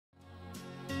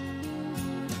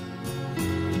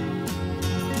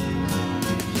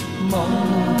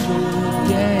mojo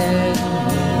dance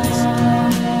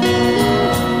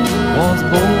was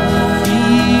both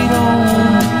feet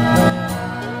on.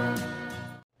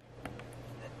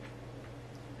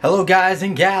 Hello guys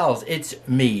and gals, it's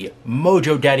me,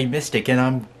 Mojo Daddy Mystic, and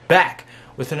I'm back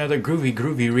with another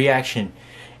groovy reaction.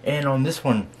 And on this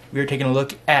one, we are taking a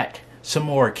look at some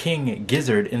more King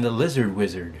Gizzard in the Lizard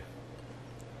Wizard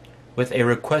with a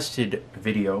requested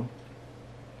video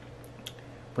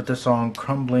with the song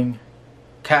Crumbling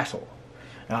Castle.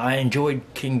 Now, I enjoyed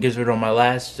King Gizzard on my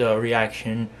last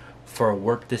reaction for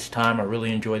work this time. I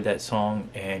really enjoyed that song,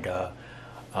 and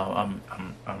I'm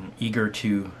eager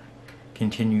to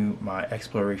continue my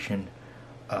exploration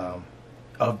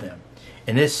of them.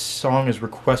 And this song is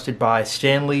requested by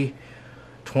Stanley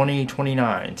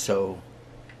 2029. So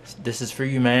this is for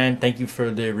you, man. Thank you for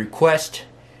the request,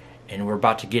 and we're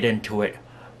about to get into it.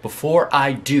 Before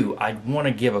I do, I want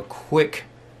to give a quick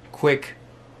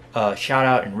shout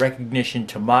out and recognition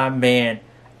to my man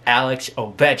Alex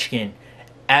Ovechkin.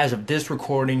 As of this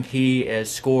recording, he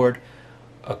has scored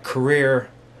a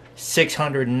career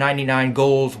 699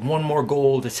 goals, one more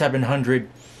goal to 700.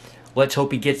 Let's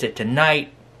hope he gets it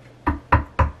tonight.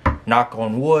 Knock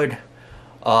on wood.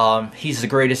 He's the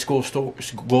greatest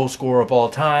goal scorer of all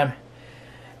time,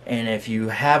 and if you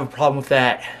have a problem with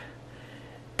that,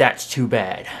 that's too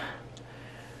bad.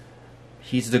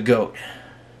 He's the GOAT,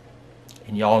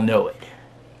 and y'all know it.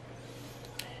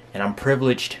 And I'm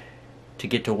privileged to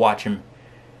get to watch him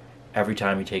every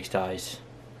time he takes dives.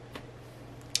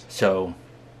 So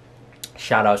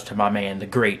shout outs to my man, the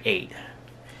Great 8.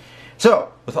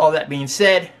 So, with all that being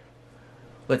said,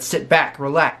 let's sit back,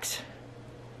 relax,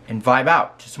 and vibe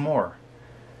out to some more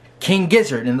King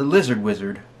Gizzard and the Lizard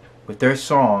Wizard with their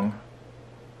song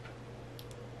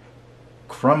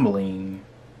Crumbling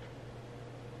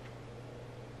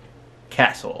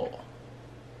Castle.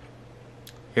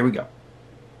 Here we go.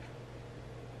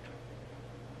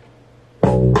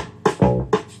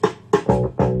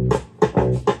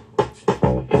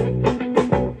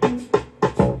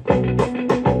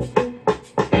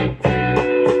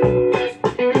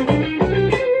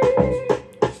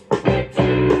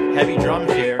 Heavy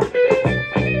drums here.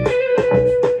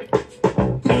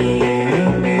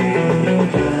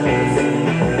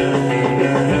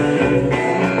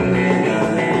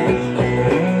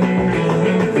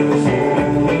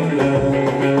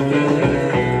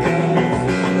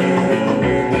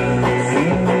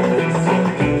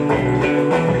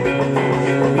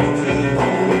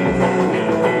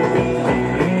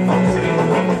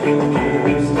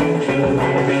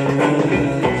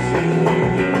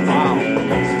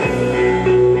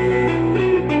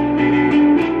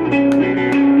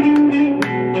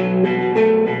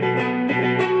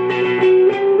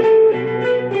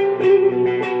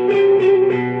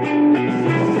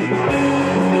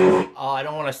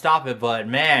 Stop it, but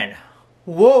man,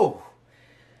 whoa,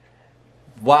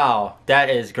 wow, that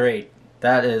is great.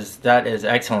 That is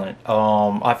excellent.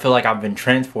 I feel like I've been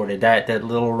transported. That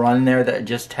little run there that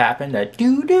just happened, that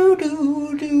do do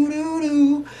do do do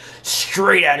do,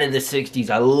 straight out of the 60s.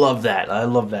 I love that. I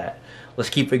love that. Let's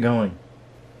keep it going.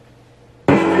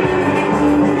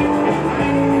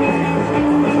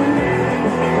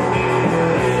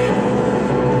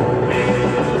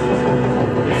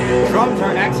 Drums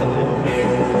are excellent.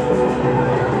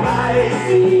 I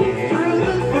see through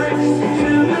the bricks to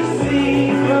the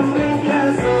sea, crumbling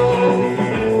castle.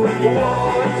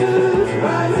 Waters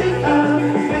rising up,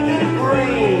 thick and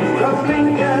green, crumbling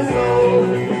castle.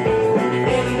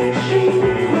 Inching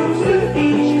closer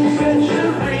each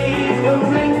century,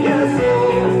 crumbling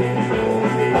castle.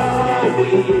 Are we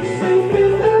safe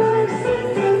in our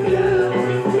citadel?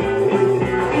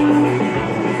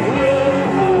 We'll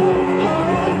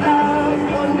hold our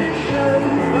condition,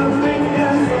 crumbling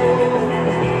castle.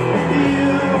 You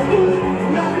would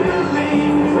not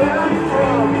believe where I'm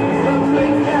from,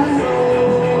 crumbling castle.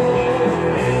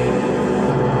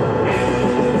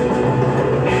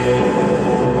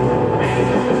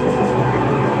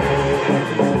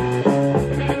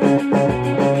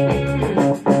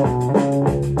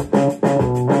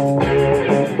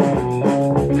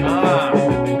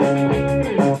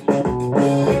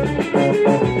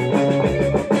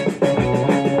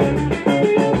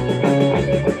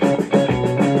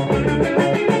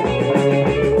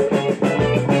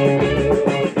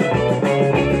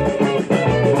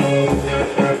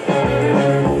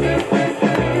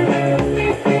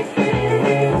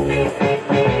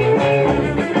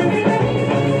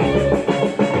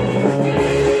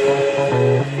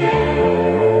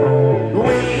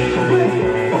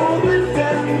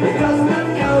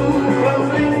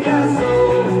 Crumbling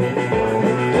castle,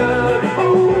 dirt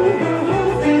over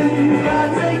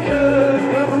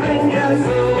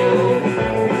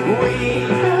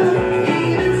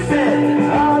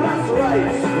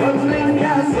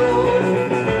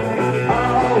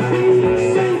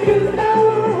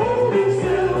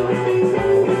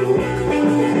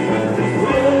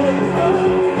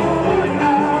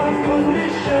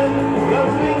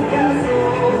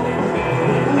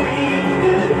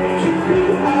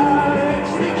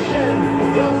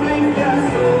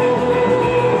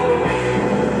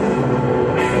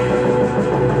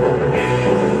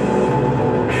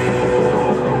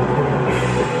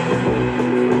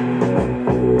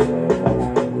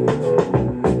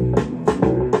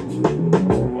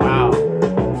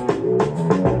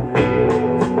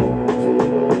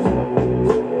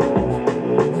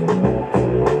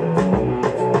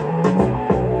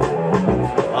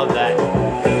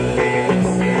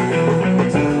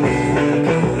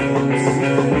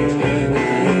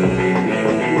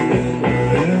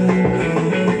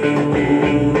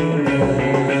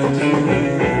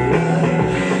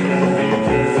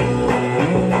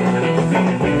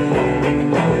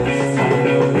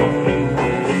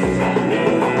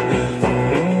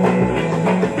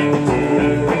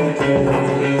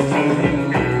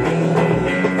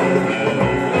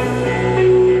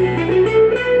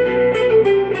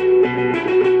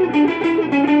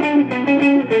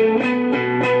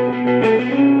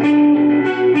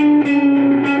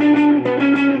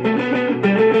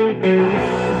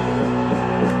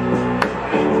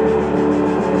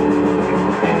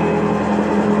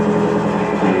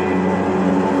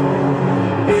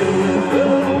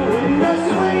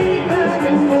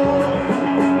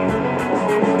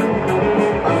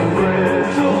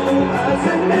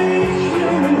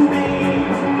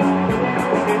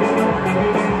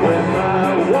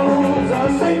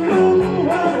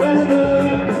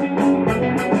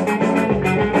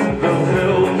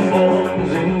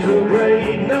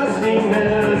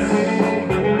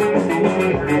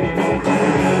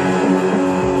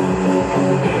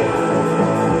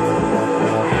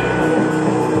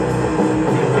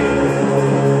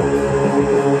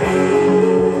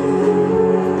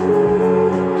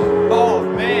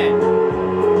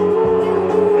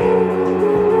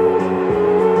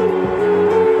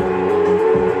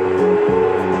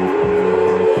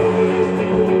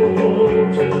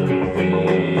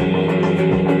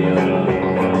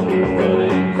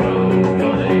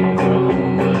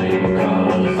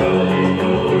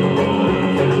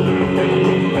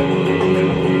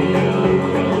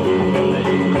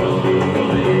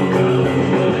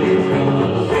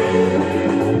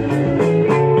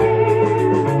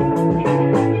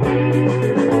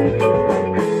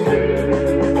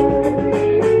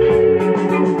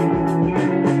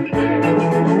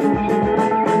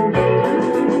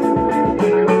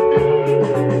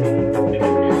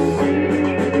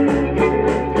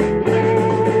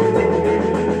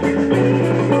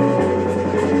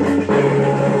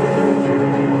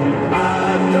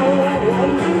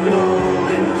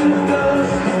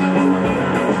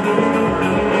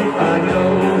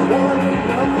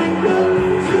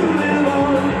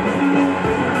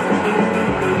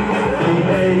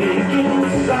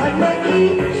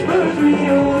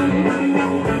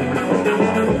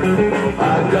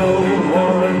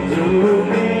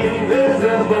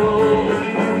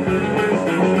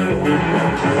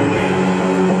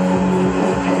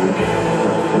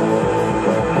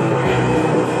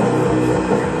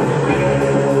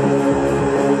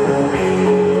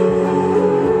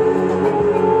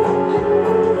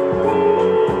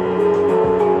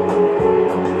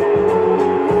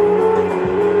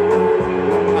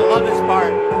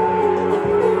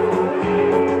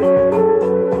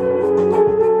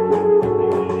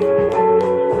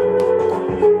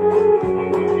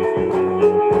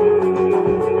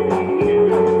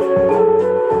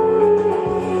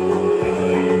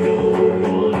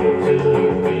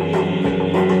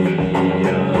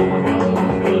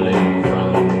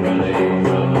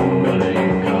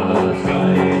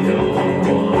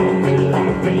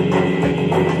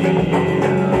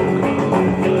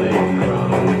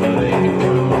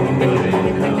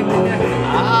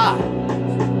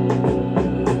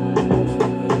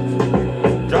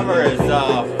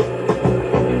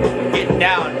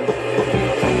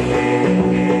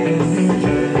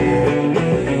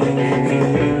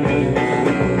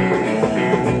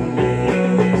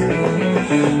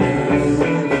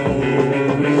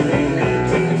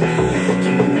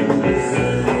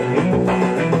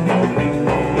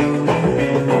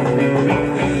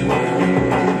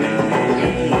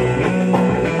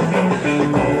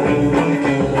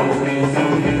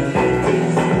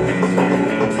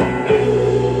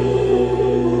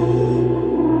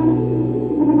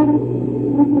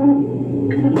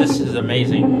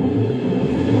amazing.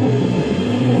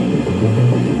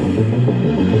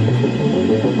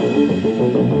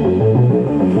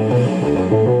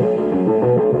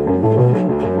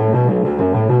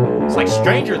 It's like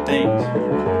Stranger Things.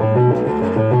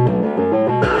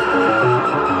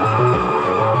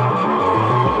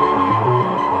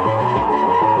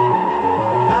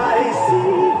 I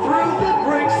see through the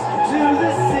bricks to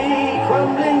the sea,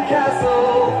 crumbling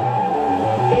castle,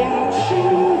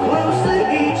 inching closer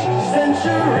each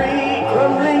century,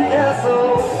 crumbling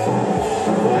castle.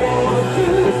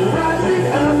 Waters rising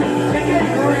up, big and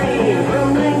green,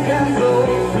 crumbling castle.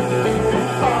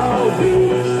 Are we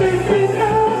safe in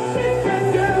our secret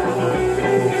girl?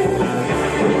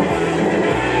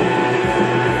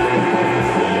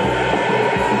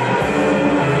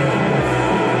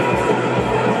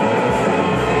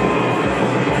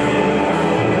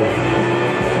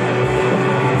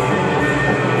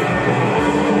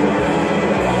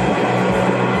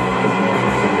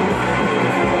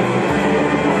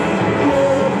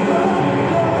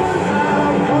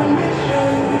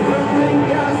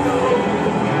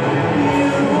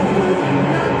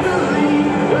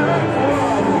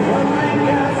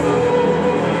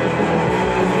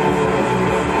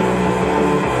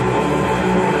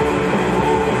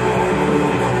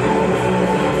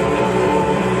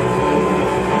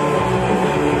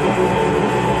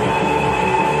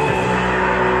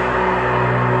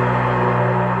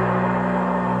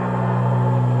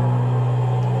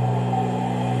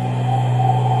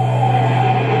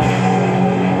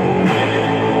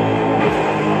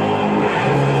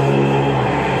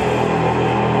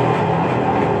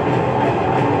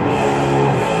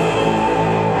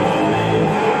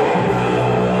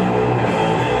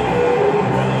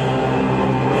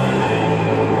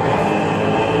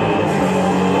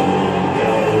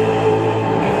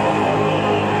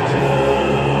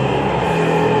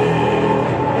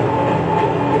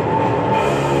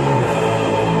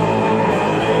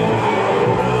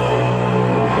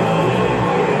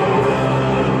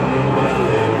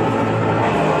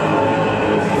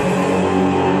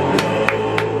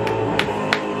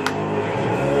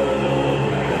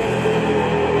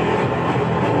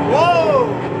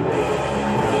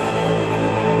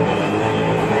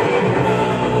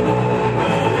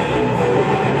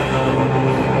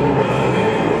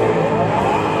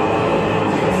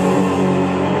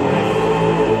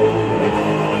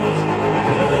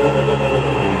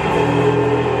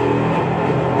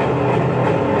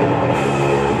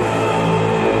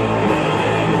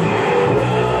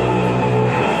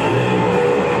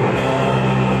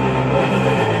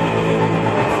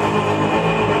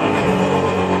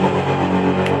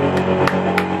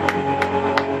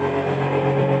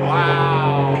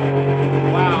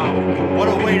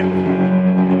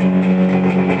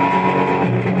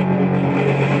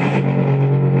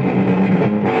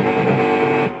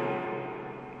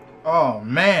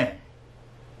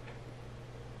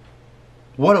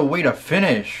 What a way to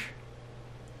finish.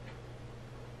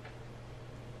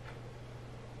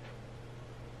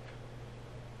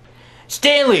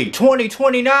 Stanley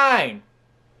 2029,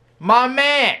 my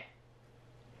man.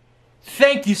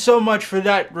 Thank you so much for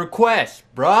that request,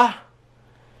 bruh.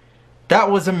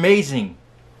 That was amazing.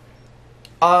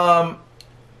 That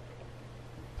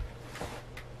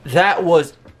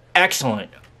was excellent.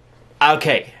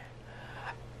 Okay.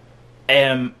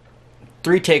 3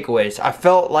 takeaways. I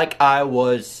felt like I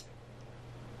was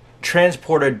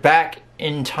transported back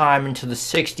in time into the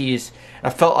 60s.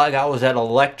 I felt like I was at an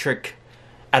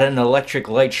electric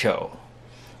light show.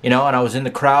 You know, and I was in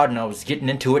the crowd and I was getting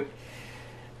into it.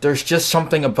 There's just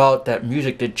something about that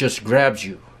music that just grabs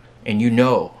you, and you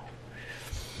know.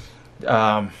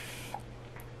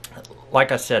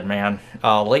 Like I said, man,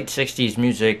 late 60s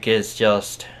music is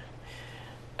just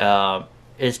so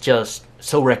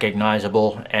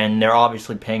recognizable, and they're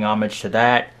obviously paying homage to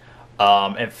that.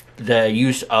 If the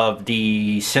use of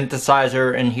the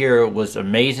synthesizer in here was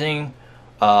amazing.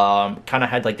 Kind of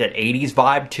had like that 80s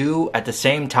vibe too at the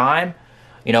same time.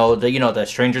 You know the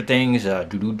Stranger Things,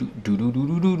 kind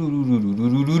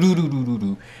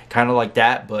of like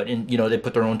that, but they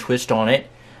put their own twist on it,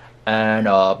 and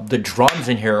the drums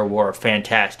in here were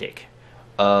fantastic.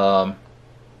 Like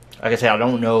I said, I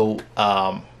don't know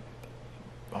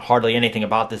hardly anything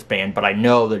about this band, but I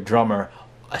know the drummer,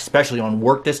 especially on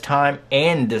Work This Time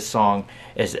and this song,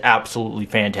 is absolutely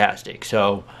fantastic.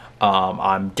 So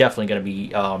I'm definitely going to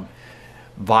be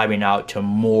vibing out to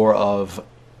more of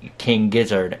King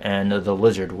Gizzard and the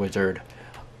Lizard Wizard,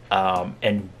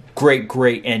 and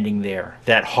great ending there.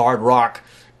 That hard rock,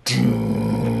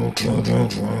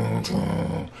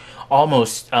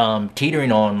 almost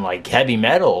teetering on like heavy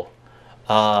metal,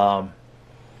 like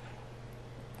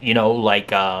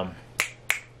a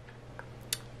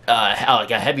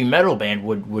heavy metal band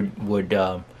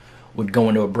would go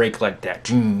into a break like that,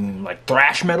 like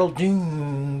thrash metal.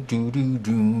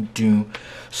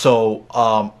 So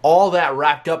all that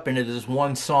wrapped up into this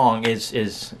one song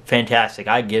is fantastic.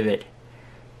 I give it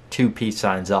 2 peace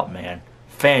signs up, man.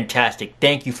 Fantastic.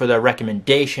 Thank you for that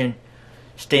recommendation,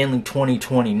 Stanley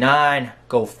 2029.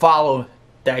 Go follow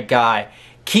that guy.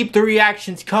 Keep the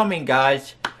reactions coming,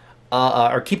 guys,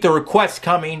 or keep the requests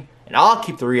coming, and I'll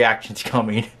keep the reactions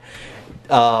coming.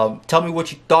 Tell me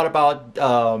what you thought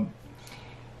about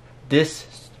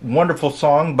this wonderful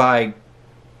song by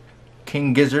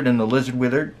King Gizzard and the Lizard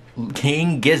Wizard.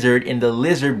 King Gizzard and the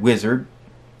Lizard Wizard.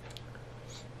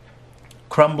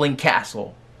 Crumbling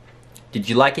Castle. Did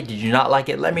you like it? Did you not like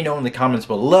it? Let me know in the comments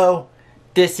below.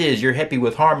 This is your hippie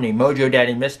with harmony, Mojo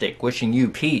Daddy Mystic, wishing you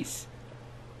peace,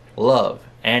 love,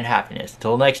 and happiness.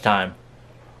 Till next time,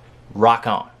 rock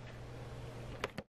on.